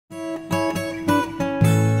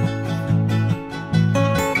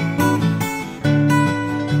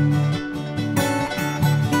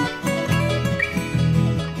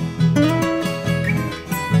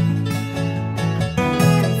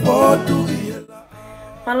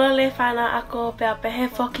Malole whana ako pea pehe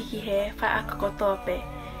whoki ki he whai ako kotoa pe.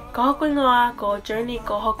 Ko hoku ingoa ko journey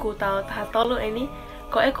ko hoku tau taha tolu eni,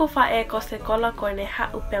 ko eku whae ko se kola ko ne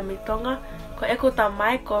hau pea mi Tonga, ko eku ta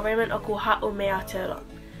mai ko Raymond oku hau me Aotearoa.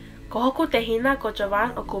 Ko hoku te hina ko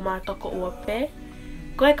Javan oku mā toko ua pe.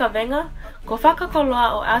 Ko e ka venga, ko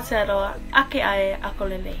whakakoloa o Aotearoa ake ae ako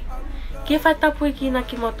lelei. Ki whai tapui ki na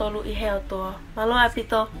ki motolu I he aotoa. Malo a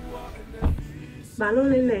pito. Malo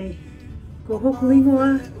lelei. Ko hoku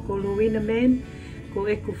ingoa, ko Lorena Man, ko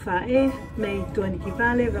eku whae, mei Tuaniki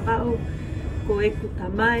Vale, Ravao, ko eku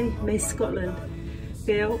tamai, mei Scotland.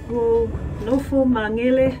 Pea oku nofo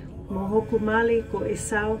mangele, mo hoku mali, ko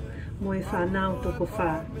Esau, mo e whanau toko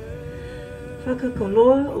wha.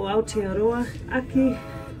 Whakakoloa o Aotearoa, aki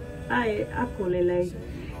ae ako lelei,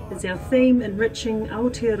 is our theme enriching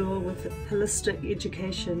Aotearoa with holistic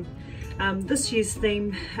education. This year's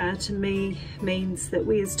theme to me means that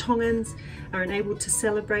we as Tongans are enabled to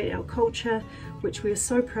celebrate our culture, which we are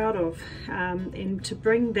so proud of, and to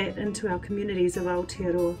bring that into our communities of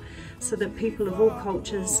Aotearoa so that people of all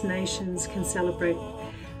cultures, nations can celebrate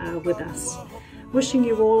with us. Wishing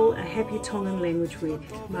you all a happy Tongan Language Week.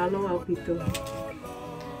 Malo aupito.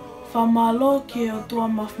 Whamalo ki o tua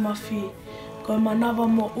mawmafi, ko manawa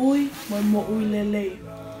mo ui lelei.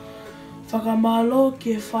 Whakamalo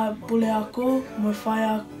ki e whae pule ako,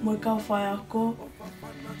 mo kau whae ako.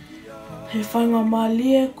 He whainga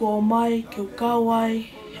malie ko o mai ki o kawai,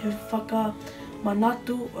 he whaka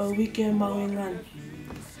manatu o uike mawingani.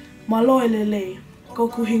 Malo e lelei, ko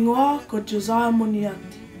kuhingoa ko Josiah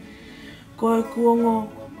Muniati. Ko e kuongo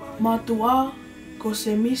matua ko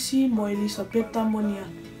Semisi mo Elisabeta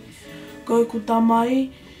Muniati. Ko e kutamai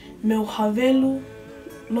me o Havelu,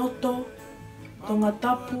 Loto,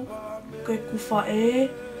 Tongatapu, ko e kuwhae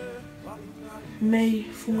mei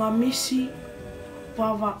Fungamisi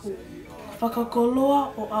Pawau.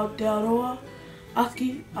 Whakakoloa o Aotearoa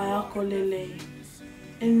aki ai ako lelei.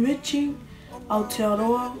 Enriching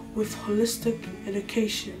Aotearoa with holistic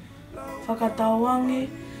education. Whakatawange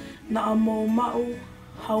na amo mau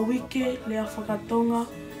hauike lea faka-tonga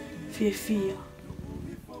fiefia.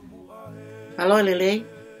 Aloha lelei.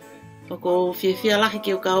 Ko fiefia lahi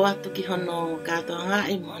ki o kau atu ki hono katoa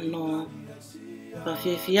ngai mo hono pa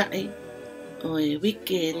fiefia o e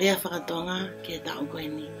wike lea faka-tonga ki e tau koe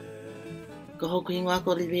ni. Ko hoku ingoa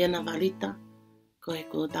ko Liliana Valita, ko e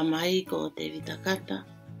ko tamai ko David Kata,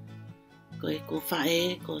 ko e ko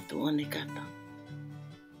whae ko Tuone Kata.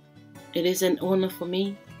 It is an honor for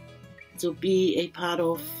me to be a part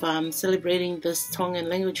of celebrating this Tongan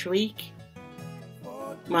Language Week.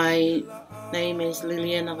 My name is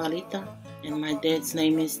Liliana Valita, and my dad's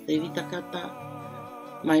name is David Kata.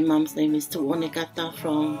 My mom's name is Tuone Kata,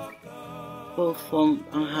 both from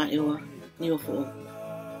Ahaewa,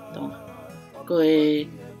 Niuofo'o, Tonga. Ko e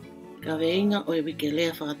kaweinga o e wike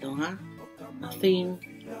lea whakatonga, a theme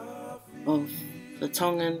of the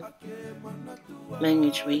Tongan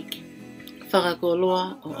Language Week.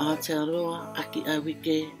 Whakakoloa o Aotearoa aki a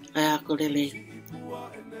wike ai ako lelei.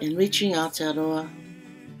 Enriching Aotearoa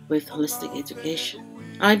with holistic education.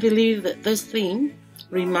 I believe that this theme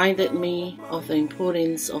reminded me of the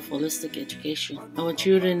importance of holistic education. Our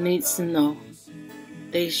children need to know.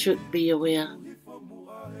 They should be aware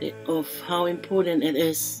of how important it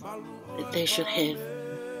is that they should have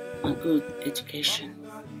a good education.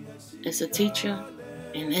 As a teacher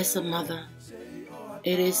and as a mother,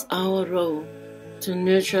 it is our role to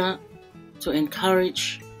nurture, to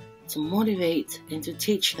encourage, to motivate, and to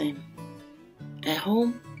teach them at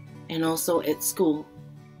home and also at school,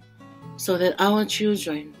 so that our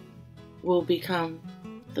children will become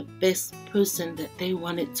the best person that they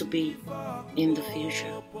wanted to be in the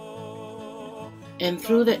future. And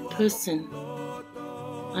through that person,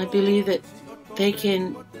 I believe that they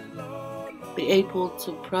can be able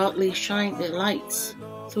to proudly shine their lights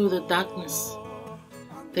through the darkness.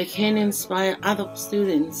 They can inspire other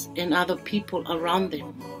students and other people around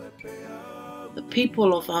them. The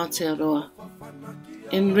people of Aotearoa,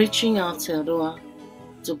 enriching Aotearoa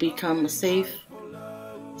to become safe,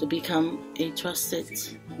 to become a trusted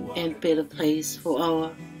and better place for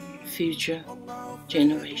our future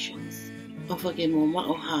generations. Ofa ke mo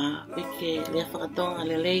ma'oha wike lea whakatonga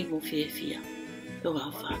lelei mo fiefia. Ko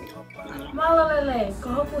wau whātu. Malo lele, ko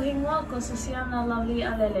hoku hingoa ko Susiana Lauli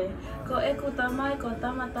a lele. Ko eku tamai ko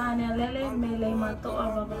tamatane a lele me lei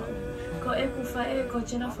matoa wawau. Ko eku whae ko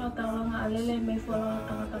Jennifer Tawanga a lele me wholoa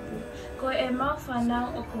tangatapu. Ko e mau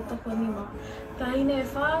whanau o ko toko nima. Tahine e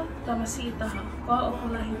wha, tamasi i taha. Ko o ko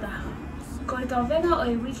lahi taha. Ko e ka venga o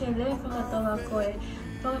e wike le whakatonga koe.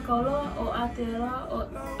 Whakakoloa o Aotearoa o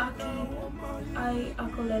Aki ai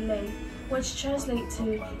Akolele, which translate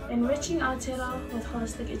to enriching Aotearoa with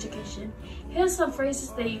holistic education. Here are some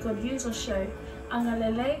phrases that you could use or show.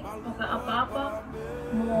 Angalele, whakaapa-apa,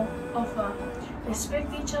 mo ofa.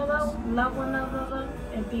 Respect each other, love one another,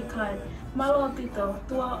 and be kind. Malo apito,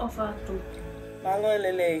 tua ofa tu. Malo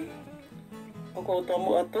lele. Oko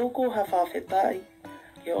tomu atuku hawhawhetai.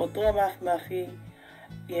 Ke o tua mafi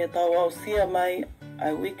i he tau au sia mai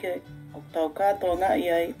ai uike o tau katoa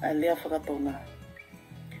ngai ai ai lea faka-tonga.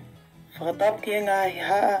 Whakatapu ki e ngāhi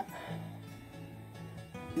haa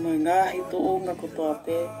mo ngāhi tuunga kotoa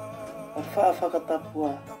pē o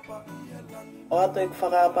whakatapua. O ato e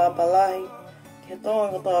whakaapa lahi ki he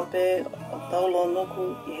tonga kotoa pē o taulo nuku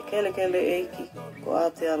i he kele eiki ko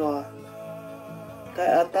Aotearoa.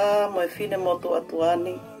 Kai ata mo e whine motu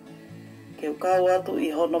atuani ke ukau atu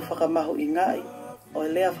i hono whakamahu i ngai o e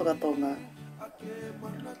lea faka-tonga.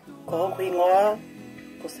 Ko hoku ingoa,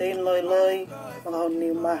 ko sein loi mga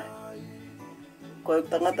niu mahi. Ko e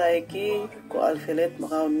tangata e ki, ko alfelet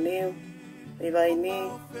mga niu, e waini,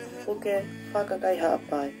 uke, whakakai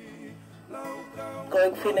haapai. Ko e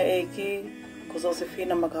whine e ki, ko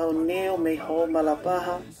Josefina mga niu, mei ho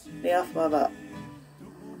malapaha, ne afmawa.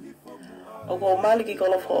 O ko maliki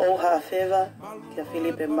kolofo o haafewa, kia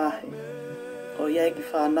Filipe mahi. O iai ki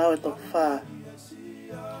whanau e toku whaa.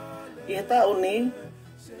 I he tau ni,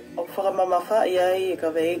 o whakamamawha i ai e ka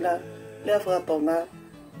veinga, lea faka-tonga.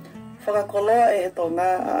 Whakakoloa e he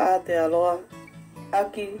tonga a Aotearoa,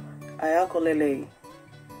 aki ai ako lelei.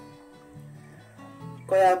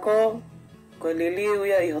 Koe ako, koe liliu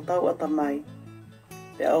ia i ho tau atamai.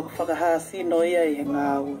 Pea o whakahasi no ia i he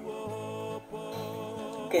ngāu.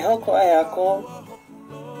 Ke hoko ai ako,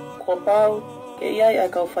 ko pau, ke iai ai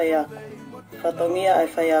kau whai ako. Whatongia ai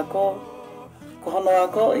whai ako, ko hono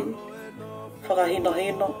ako i, whakahino,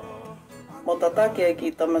 mo tatake ai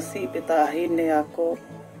ki tamasi pe tahine ako,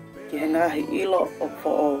 ki he ngahi ilo o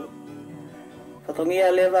fo'o.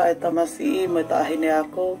 Whatongia lewa ai tamasi i mo tahine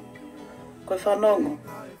ako, koe whanongo.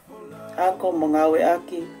 Ako mo ngawe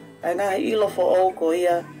aki, ai ngahi ilo fo'o ko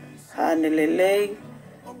ia, haane lelei,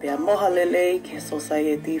 pea moha lelei ki he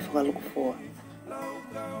society whakalukufua.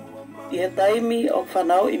 I he taimi o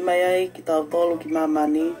whanau i mai ai ki tau tolu ki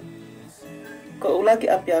mamani, ko ulaki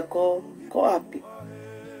api ako, ko api.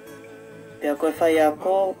 Pea koe whai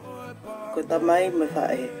ako, koe tamai me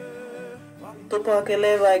whae. Tupo ake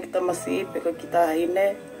lewa e ki tamasi pe koe ki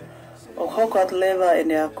tahine, o hoko atu lewa e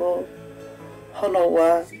ne ako, hono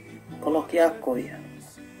ua, ko loki ako ia.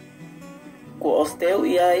 Ko osteu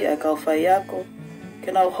i ai ai kau whai ako,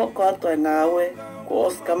 ke nau hoko atu ai ngāwe, ko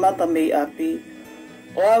os kamata mei api,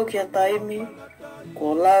 o au ki a taimi,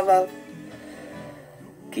 ko lava,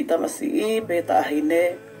 ki tamasi i pe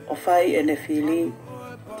tahine, o whai e ne whili,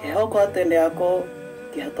 ke hoko atene ako,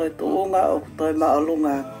 ki hatoi tuunga o kutoi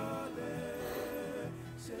maolunga.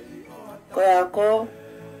 Koe ako,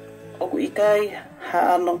 oku ikai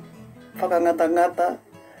haano, whakangata-ngata,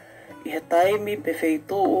 i he taimi pe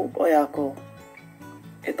wheituu o ako.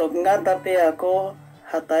 E toki ngata pe ako,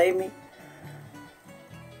 ha taimi,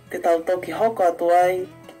 te tau toki hoko atu ai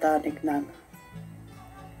ki tānik nanga.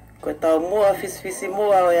 Koe tau mua fisifisi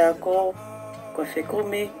mua o ako, koe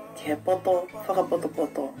whekumi ki he poto,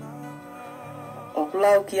 whakapoto-poto. O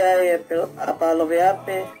kulau ki ai e apalowe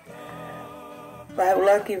ape, wahe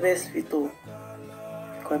ulaki vesvitu.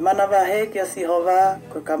 Koe mana wahe ki a sihova,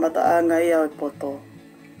 koe kamata anga ia o poto.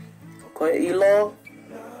 Koe ilo,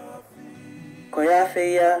 koe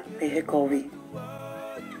afe ia pe he kovi.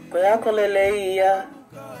 Koe ako lelei ia,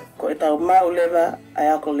 koe tau mau lewa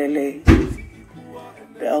ai ako lelei.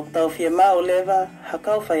 Pe au tau fie mau lewa,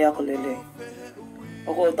 hakau whai ako lelei.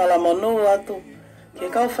 O ko tala monu atu, ke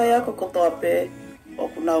kau whai ako kotoa pe, o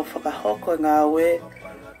kunau whakahoko e ngāwe,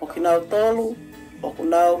 o kinau tolu, o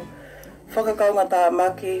kunau whakakaunga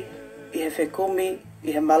tāmaki, i he whekumi,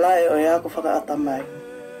 i he malae o e ako whakaatamai.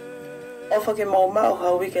 O whake mauma o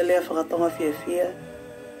hauike lea whakatonga fiefia,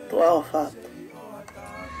 tu ao whātu.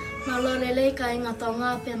 Malo lelei ka inga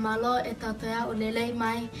tonga pe malo e tatoia o lelei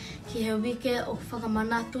mai ki he wike o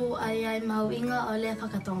whakamanatu ai mau inga o lea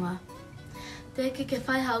whakatonga. Te ke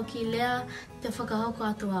whai hau ki lea te whakahoko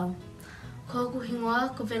atu au. Ko ku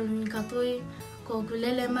hingoa, ko veluni katui, ko ku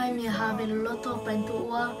lele mai mi ha velu loto paintu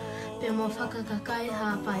ua pe mo whakakakai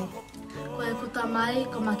ha pai. Ko e kuta mai,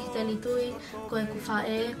 ko makiteli tui, ko e ku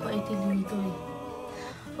whae, ko e tilini tui.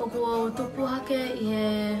 O ku tupu hake i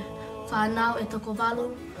he whanau e toko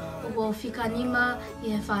walu, o ku whikanima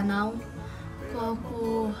i he whanau, ko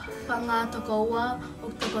ku whanga toko ua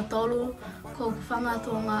o toko tolu, ko ku whanga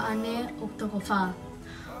tō ngā ane o toko whā.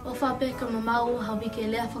 O whape ka mamau hawike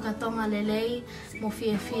lea faka-tonga lelei mo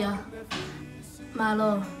fiefia.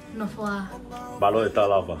 Malo no wha. Malo e tā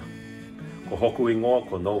lava. Ko hoku ingoa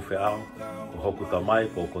ko nou whiao, ko hoku tamai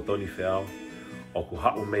ko kotoni whiao, o ku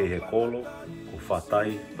hau mei he kolo, ko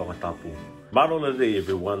whatai tonga tapu. Malo lelei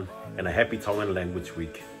everyone, and a happy Tongan Language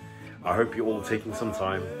Week. I hope you're all taking some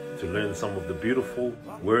time to learn some of the beautiful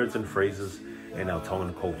words and phrases in our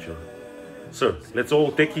Tongan culture. So, let's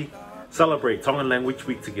all teki, celebrate Tongan Language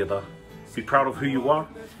Week together, be proud of who you are,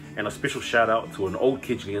 and a special shout out to an old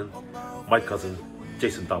Kijlian, my cousin,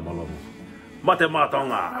 Jason Tamalomo. Mate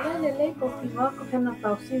matonga! Lelei ko Finau ko pena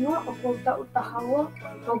tau singa o ko ta utahawa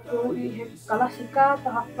o ko I he kalasika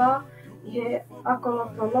tahapa I he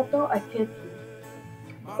akoloto ai ketu.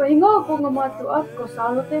 Ko ingoa ko ngā matua ko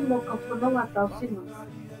salote mo ka whanonga tau singa.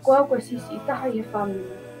 Ko au ko sisi itaha I he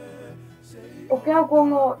whamina. O ke au ko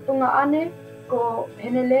ngō tunga ane ko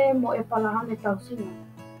henele mo e palahange tau singa.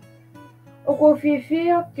 O ko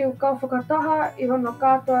fiefia ki u kau whakataha I hono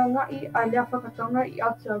katoa ngai ai lea whakatonga I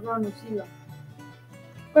Aotearoa New Zealand.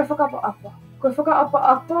 Koe whakapa-apa. Koe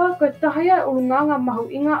whaka-apa-apa, koe tahia ulunganga mahu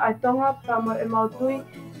inga ai tonga pa mo e mautui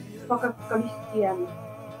whakakalistiana.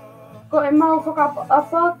 Ko e mau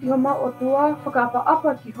whaka-apa-apa ki ho mau o tua,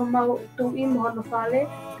 whaka-apa-apa ki ho mau tui mo hono whale,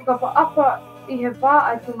 whaka-apa-apa I he wā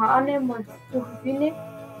ai tunga ane mo e tuhupine,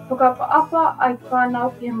 whaka-apa-apa ai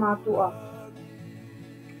whanau ki he mātua.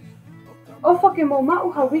 O whake mo mau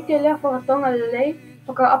hawike lea whakatonga lelei,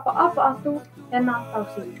 whaka-apa-apa atu e nā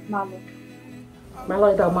tausi malo.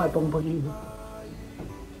 Malo e tau mai pongpongi.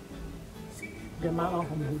 Ke malo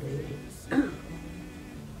homude.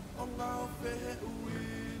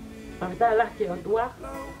 Pagta laki o tua.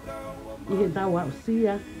 I he tau au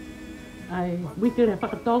sia. Ai wike le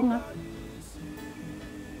faka-tonga.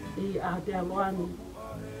 I Aotearoa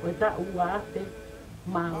o e tau ate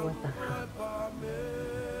mau a taha.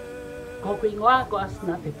 Ko ingoa ko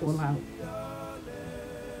asna te polau.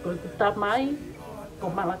 Ko te tamai,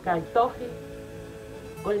 ko malakai tohi.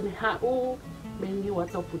 Ko ni hau, me niwa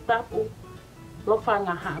topu tapu, lo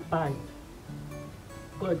whanga hapai.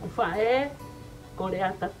 Ko e kuwhae, ko le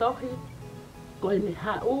ata tohi, ko ni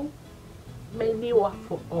hau, me niwa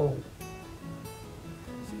fo o.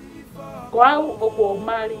 Ko au o ko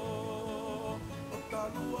mari,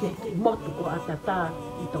 ke motu ko atata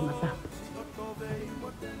I tonga tapu.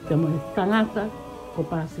 Te mo tangata, ko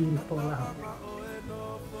pasi I polau.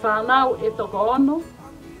 Whanau e toko ono,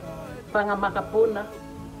 whanga makapuna,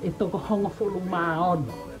 e toko hongo fulu maono.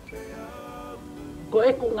 Ko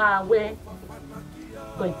e ku ngā we,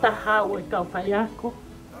 ko e taha o e kau whai ako,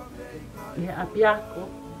 I he api ako,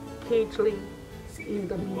 Kijling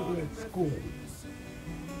Intermediate School.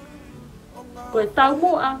 Ko e tau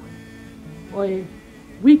mua, o e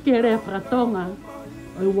wike rea whakatonga,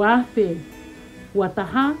 o e wāwhe ua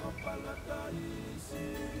taha,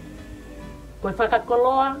 ko e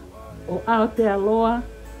whakakoloa, o Aotearoa,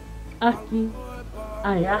 aki,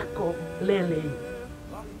 ai ako lele.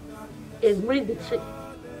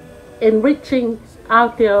 Enriching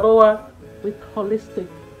Aotearoa with holistic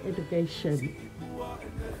education.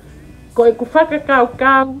 Ko e ku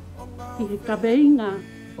whakakau-kau I he kaweinga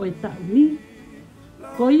o e tauni.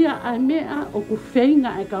 Ko ia ai mea o ku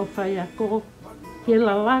whainga e kau whai ako. Ke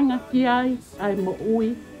lalanga ki ai mo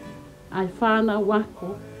ui, ai whānau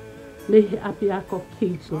ako, me he api ako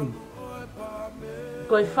Kijling.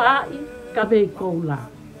 Ko e whai, ka vei koula.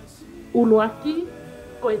 Ulu aki,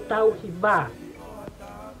 ko e tau hi wā.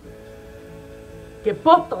 Ke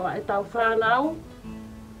poto e tau whānau,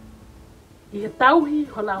 I he tauhi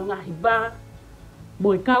honau ngahi wā,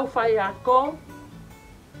 mo e kau whai ako,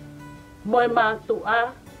 mo e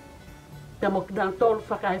mātua, te mo kina tolu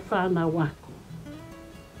whakai whānau ako.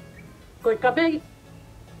 Ko e ka vei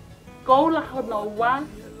koula honau wā,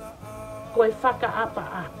 ko e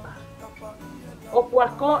whaka-apa-apa. O kua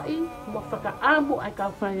koi, mo whakaamu ai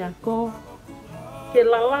kau whai ako, ke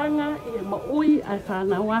lalanga I he mo ui ai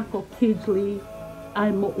whanau ako Kijli,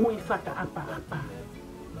 ai mo ui whaka-apa-apa.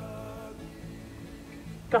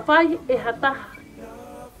 Ka whai e hataha,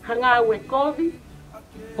 hangau e kovi,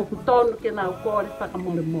 o ku tonu ke nau kore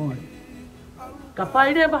whakamore-more. Ka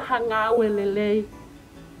whai rewa hangau e lelei,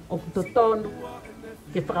 o ku to tonu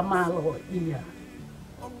ke whakamalo ia.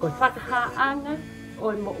 Ko e whakahaanga,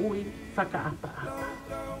 o e mo ui whaka-apa-apa.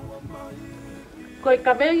 Ko e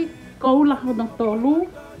ka vei koula hona tolu,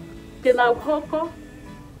 ke nau hoko,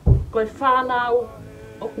 ko e whanau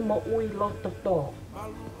o ku mo ui loto tō.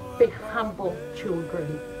 Be humble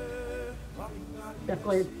children. Pea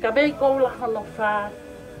ko e ka vei koula hona whā,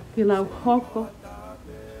 ke nau hoko,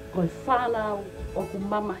 ko e whanau o ku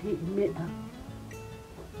mamahi mea.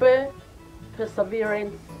 Be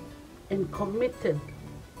perseverance, and committed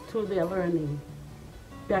to their learning.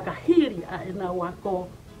 Pea ka hiri a e nau ako,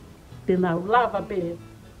 te nau lava pe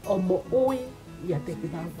o mo ui ia te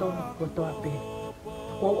pinau tonu kotoa pe.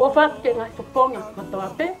 O ofa ke ngai whaponga kotoa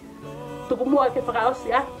pe, tuku mua ke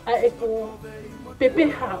whakaosi a e ku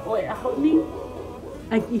pepeha o e aho ni,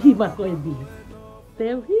 a ki hiwa koe ni. Te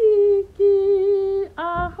hiki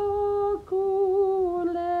aho ku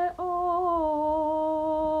le o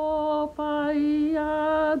whai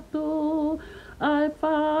atu ai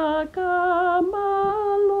whakamalo.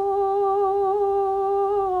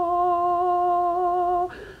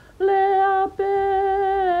 Lea pe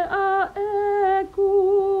a e ku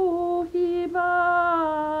hiwa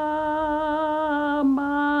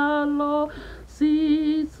malo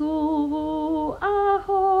sisu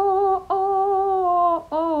aho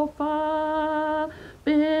o wha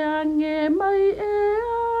pe ange mai e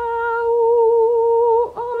au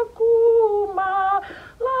o kuma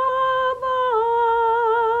lava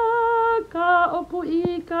ka opu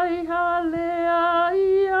i kai halea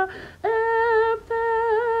ia e whe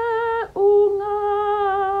unga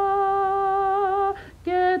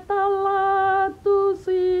ke talatu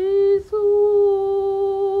sisu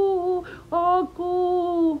o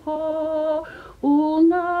kuho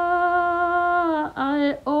unga ai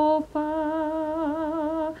ofa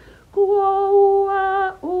kua ua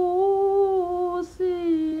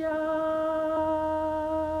usia.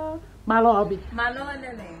 Malo abi. Malo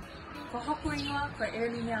lele, ko hoku ingoa ko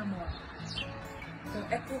early ngā mua. Ko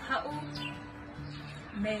eku hau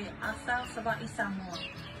me asa saba i Samoa.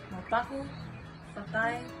 Mo pahu,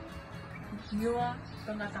 whatai, niua,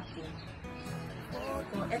 tonga tapu.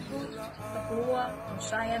 Ko eku tapuua ko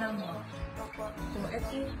Cheyenne mua. Ko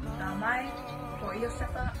eku tamai ko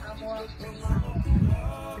Iosefa amoa me Samoa.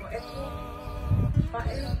 Ko eku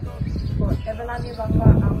pae ko Evelani waka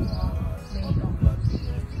amoa me Tonga.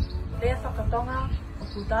 Lea faka-tonga o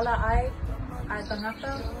kutala ai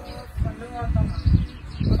tangata whanua tonga.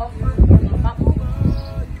 Ofa e mamau,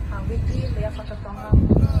 ha wiki lea faka-tonga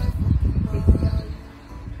fiefia.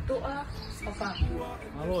 Tua o whaku.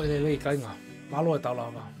 Malo e lelei kainga, malo e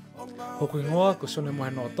taulawa. Hoku ingoa ko sone mohe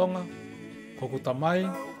no Tonga, koku tamai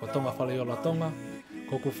ko Tonga whaleola Tonga,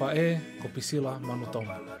 koku whae ko pisila manu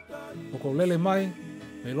Tonga. Koko lele mai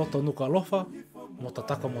me loto nuka lofa mo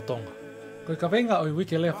tataka mo Tonga. Koe ka venga o i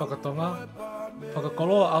wike lea whakatonga,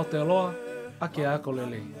 whakakoloa Aotearoa, ake a ako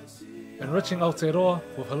lele. Enriching Aotearoa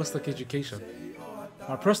with holistic education.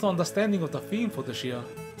 My personal understanding of the theme for this year,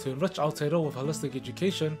 to enrich Aotearoa with holistic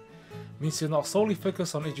education, means to not solely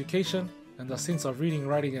focus on education in the sense of reading,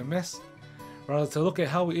 writing and maths, rather to look at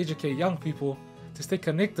how we educate young people to stay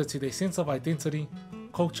connected to their sense of identity,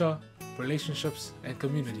 culture, relationships and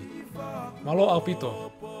community. Malo au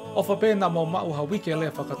pito. Ofa pe na mo mau ha wike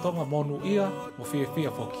lea whakatonga monu ia mo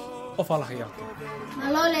fiefia foki. Ofa lahi atu.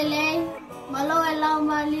 Malo lele, malo e lau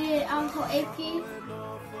mali e anko eki,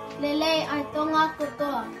 lele ai tonga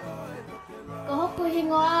kotoa. Ko hoku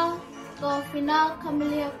hingoa, ko Finau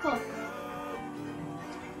Cook.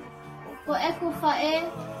 Ko eku whae,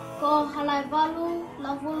 ko halai walu,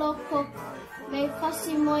 lavulo Cook, me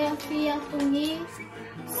whasi moia fia tungi,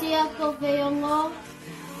 sia ko veongo,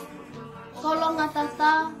 kolonga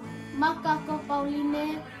tata, maka ko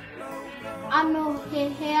Pauline, ano he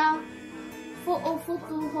hea, fu'u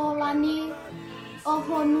futu holani, o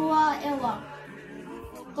honua ewa.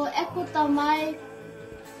 Ko eku tamai,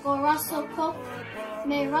 ko Russell Cook,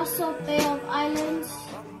 me Russell Bay of Islands,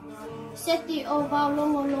 seti o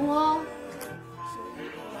waulongolongo,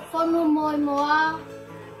 whonu moi moa,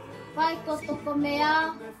 vai ko toko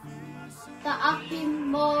mea, ta aki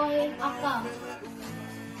moi aka.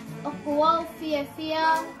 O kuau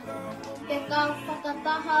fiefia, ke kau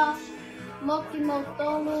whakataha, moki mau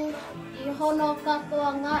tolu, i hono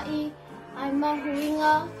katoa ngai, ai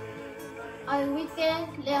mahuinga, ai wike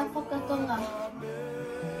lea whakatonga.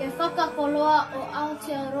 Ke whakakoloa o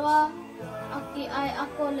Aotearoa, aki ai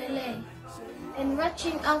ako lele.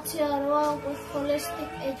 Enriching Aotearoa with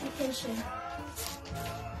holistic education.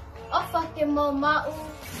 Ofa ke mo mau,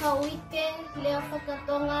 ka wike lea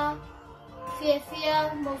whakatonga,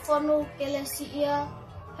 fiefia mo whonu ke le siia,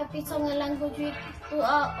 Happy Tongan Language Week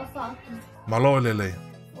tua o whaatu. Malo lele,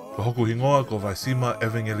 ko hoku hingoa ko Vaisima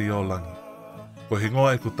Evangeli o langi. Ko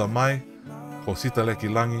hingoa e ku tamai, ko sitaleki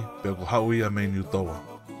langi pe ko hauia me niutoa.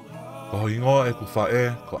 Ko hingoa e ku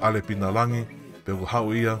whae ko alepina langi pe ko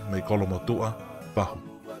hauia me kolomotua pahu.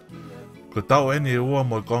 Ko tau eni e ua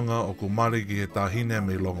mo konga o ku mariki he tahine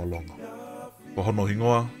me longolongo. Ko hono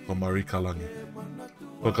hingoa ko Marika langi.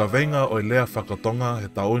 Ko ka venga o i lea whakatonga he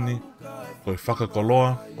tauni, ko i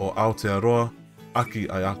whakakoloa o Aotearoa, aki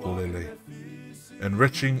ai ako lele.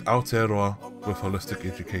 enriching Aotearoa with holistic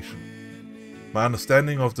education. My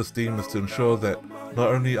understanding of this theme is to ensure that not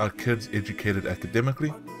only are kids educated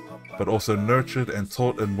academically, but also nurtured and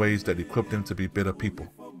taught in ways that equip them to be better people,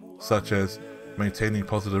 such as maintaining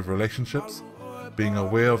positive relationships, being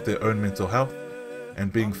aware of their own mental health,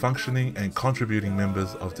 and being functioning and contributing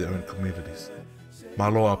members of their own communities.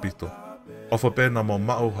 Malo apito. Ofa pena mo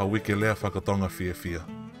ma'u ha uike lea faka-tonga fiefia.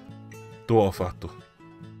 Tua o fatu.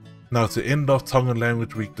 Now, to end off Tongan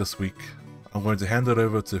Language Week this week, I'm going to hand it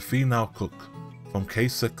over to Finau Cook from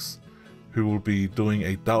K6, who will be doing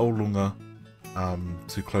a taulunga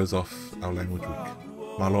to close off our language week.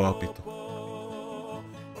 Malo apito.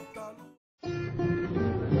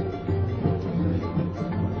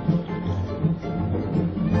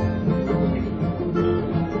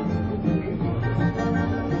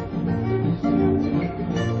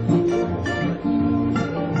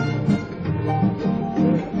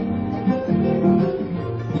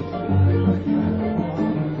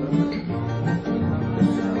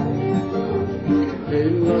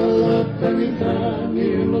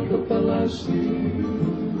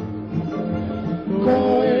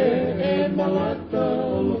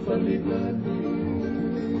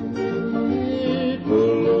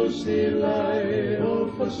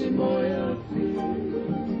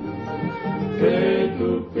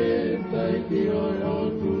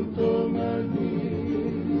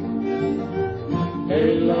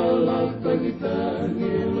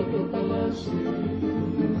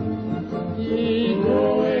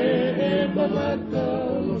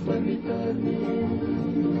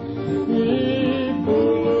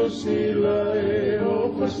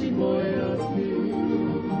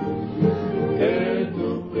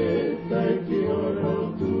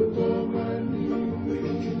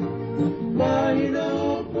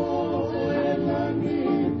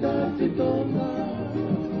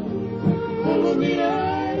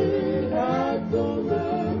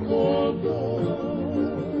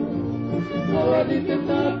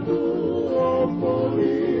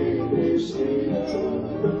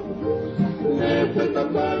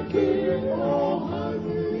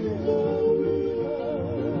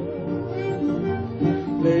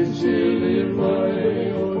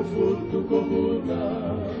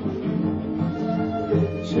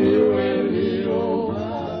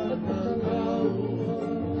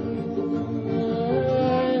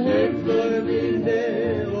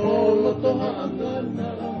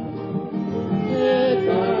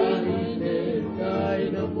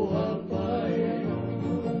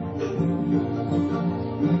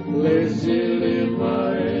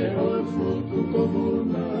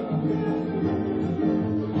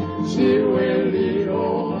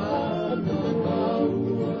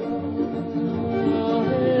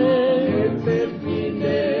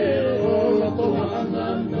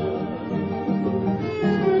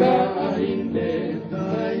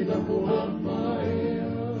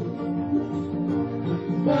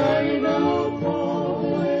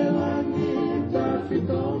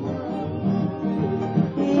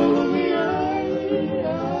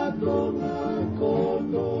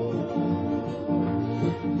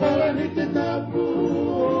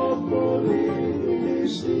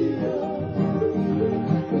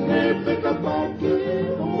 Peka paki